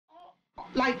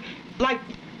Like,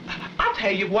 I'll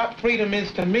tell you what freedom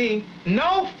is to me.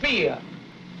 No fear.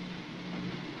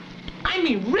 I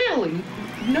mean, really,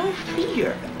 no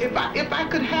fear. If I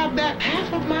could have that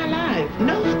half of my life,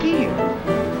 no fear.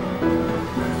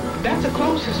 That's the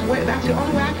closest way, that's the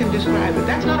only way I can describe it.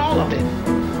 That's not all of it,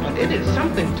 but it is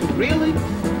something to really,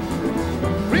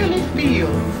 really feel.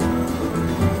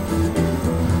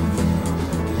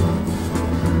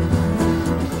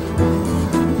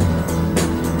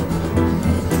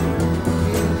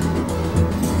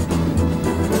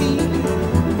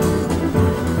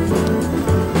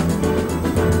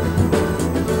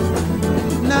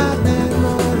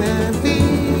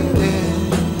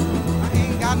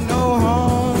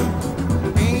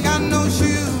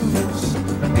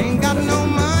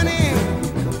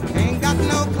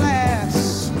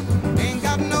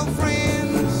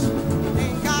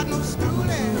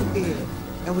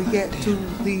 To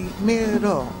the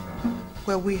middle,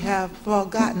 where we have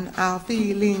forgotten our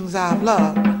feelings of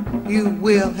love. You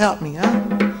will help me, huh?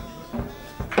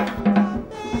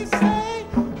 They say,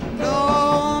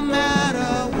 no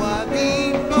matter what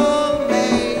people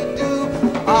may do,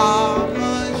 our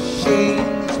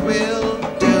machines will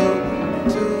do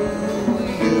to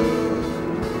you.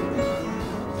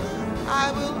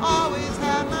 I will always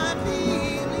have my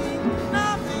feeling,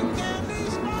 nothing can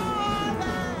destroy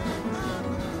that.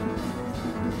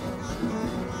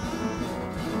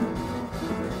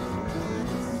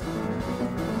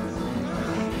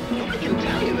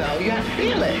 You have to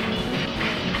feel it.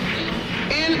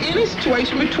 In any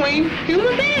situation between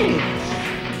human beings.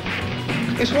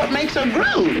 It's what makes a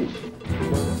groove.